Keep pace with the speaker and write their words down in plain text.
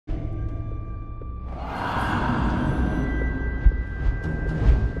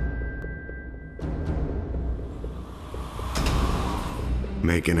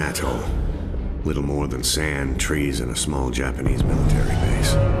Make an atoll. Little more than sand, trees, and a small Japanese military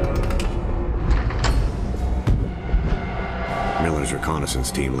base. Miller's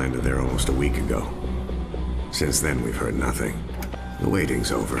reconnaissance team landed there almost a week ago. Since then, we've heard nothing. The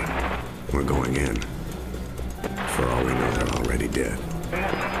waiting's over. We're going in. For all we know, they're already dead.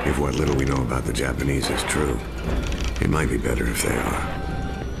 If what little we know about the Japanese is true, it might be better if they are.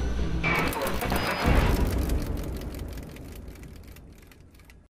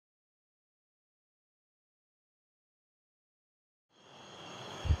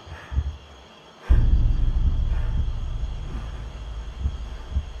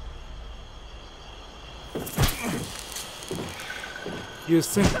 You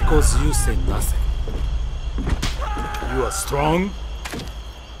think because you say nothing. You are strong?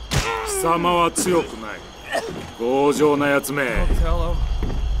 貴様は強くない。強情なやつめ。Don't tell him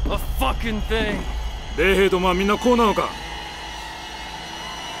a fucking thing. 米兵どもはみんなこうなのか。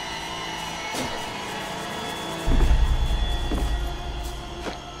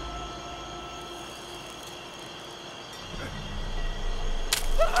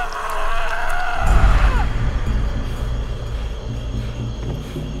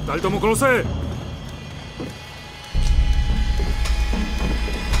二人とも殺せ。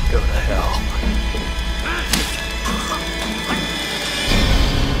Go to hell.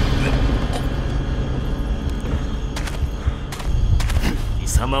 貴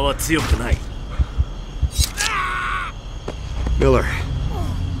様は強くない。Miller,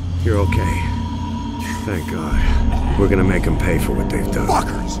 you're okay. Thank God. We're gonna make them pay for what they've done.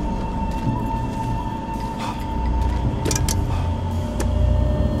 Fuckers!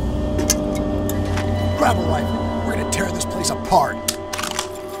 Grab a rifle. We're gonna tear this place apart.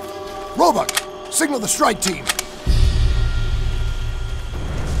 Roebuck, signal the strike team.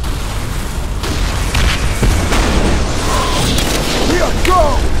 We are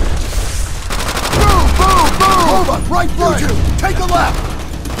go! Boom, boom, boom! Roebuck, right flank! You, take a left!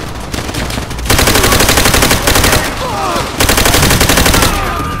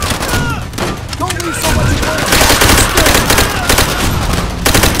 Don't leave so much time.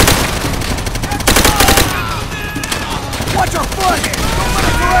 Watch our flank! Don't let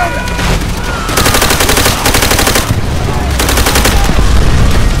us around it!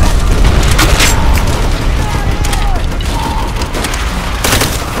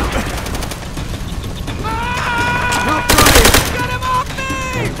 Not right! Get him off me!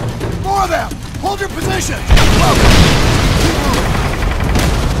 More of them! Hold your position!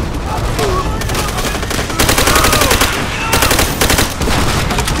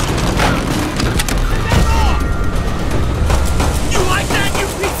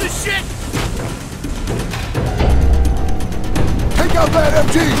 Take out that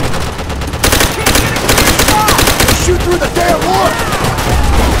MG! Shoot through the damn wood!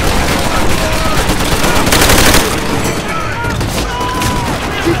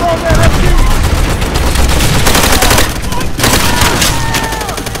 Keep on that MG!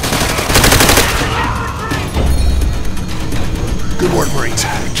 Good work, Marines.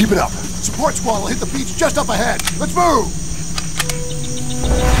 Keep it up. Support squad will hit the beach just up ahead. Let's move!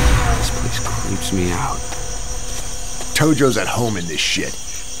 This place creeps me out. Tojo's at home in this shit.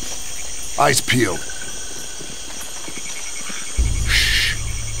 Eyes peeled.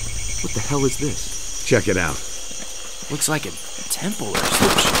 What the hell is this? Check it out. Looks like a temple or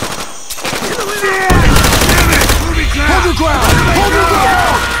some shit. Hold your ground! Hold your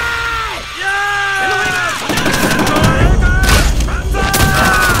ground!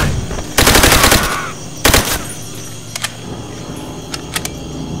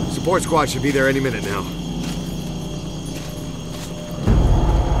 Support squad should be there any minute now.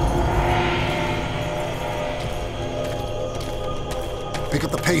 Pick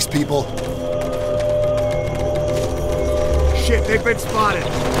up the pace, people. Shit, they've been spotted.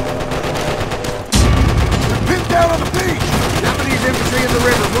 They're pinned down on the beach! Japanese infantry in the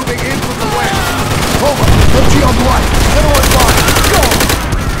river, moving in from the west. Over! MG on the right! Center on fire! Go!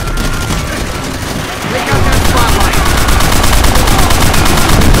 Take out that spotlight.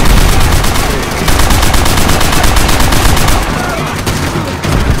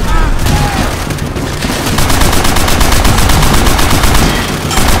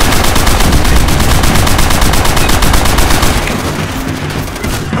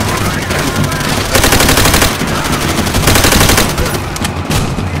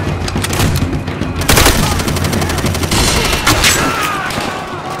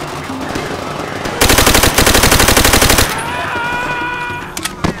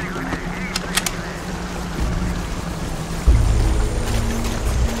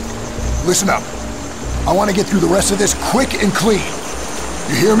 Listen up. I want to get through the rest of this quick and clean.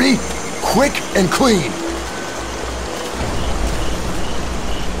 You hear me? Quick and clean.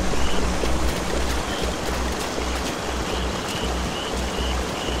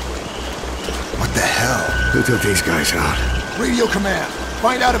 What the hell? Who took these guys out? Radio command.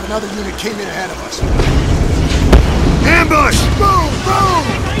 Find out if another unit came in ahead of us. Ambush! Boom!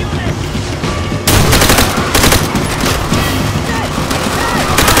 Boom!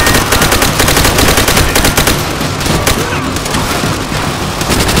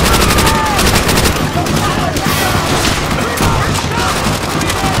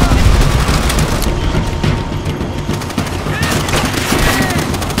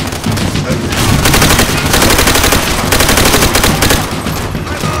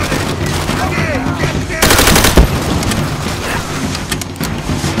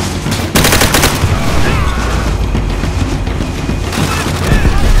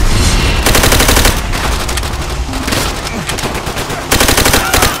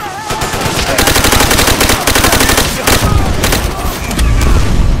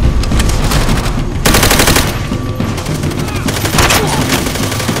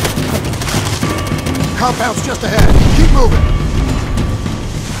 Compound's just ahead. Keep moving.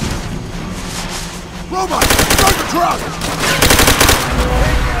 Robot, start the truck!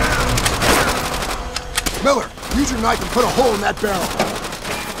 Miller, use your knife and put a hole in that barrel.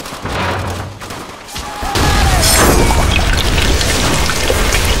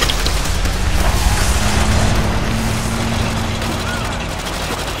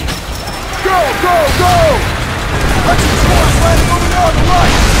 Go, go, go! Russian swarm's landing over there on the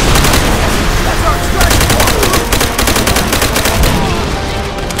right! That's our extraction point!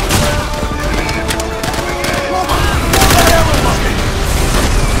 Roma, pull that ammo bucket!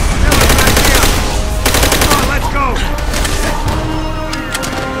 Miller's back here! Come on, let's go!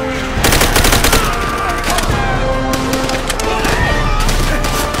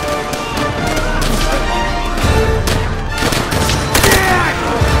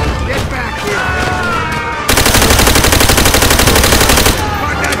 Get back here!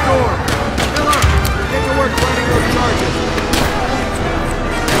 Guard that door! Miller, get to work running those charges!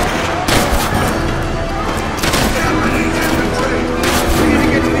 We need to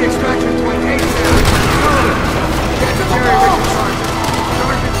get to the extraction point ASAP! Sullivan, get to Jerry Richardson!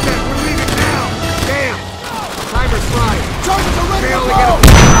 Sergeant said we're leaving now! Damn! Timer's flying! Charges are ready We to only blow!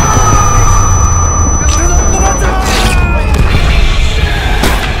 get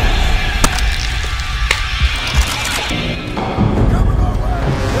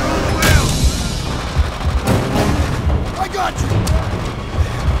I got you!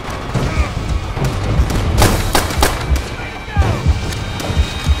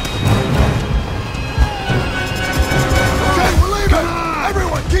 Okay, we're leaving!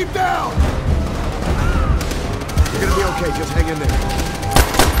 Everyone, keep down! You're gonna be okay, just hang in there.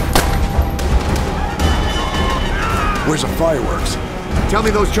 Where's the fireworks? Tell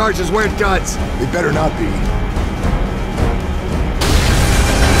me those charges weren't duds. They better not be.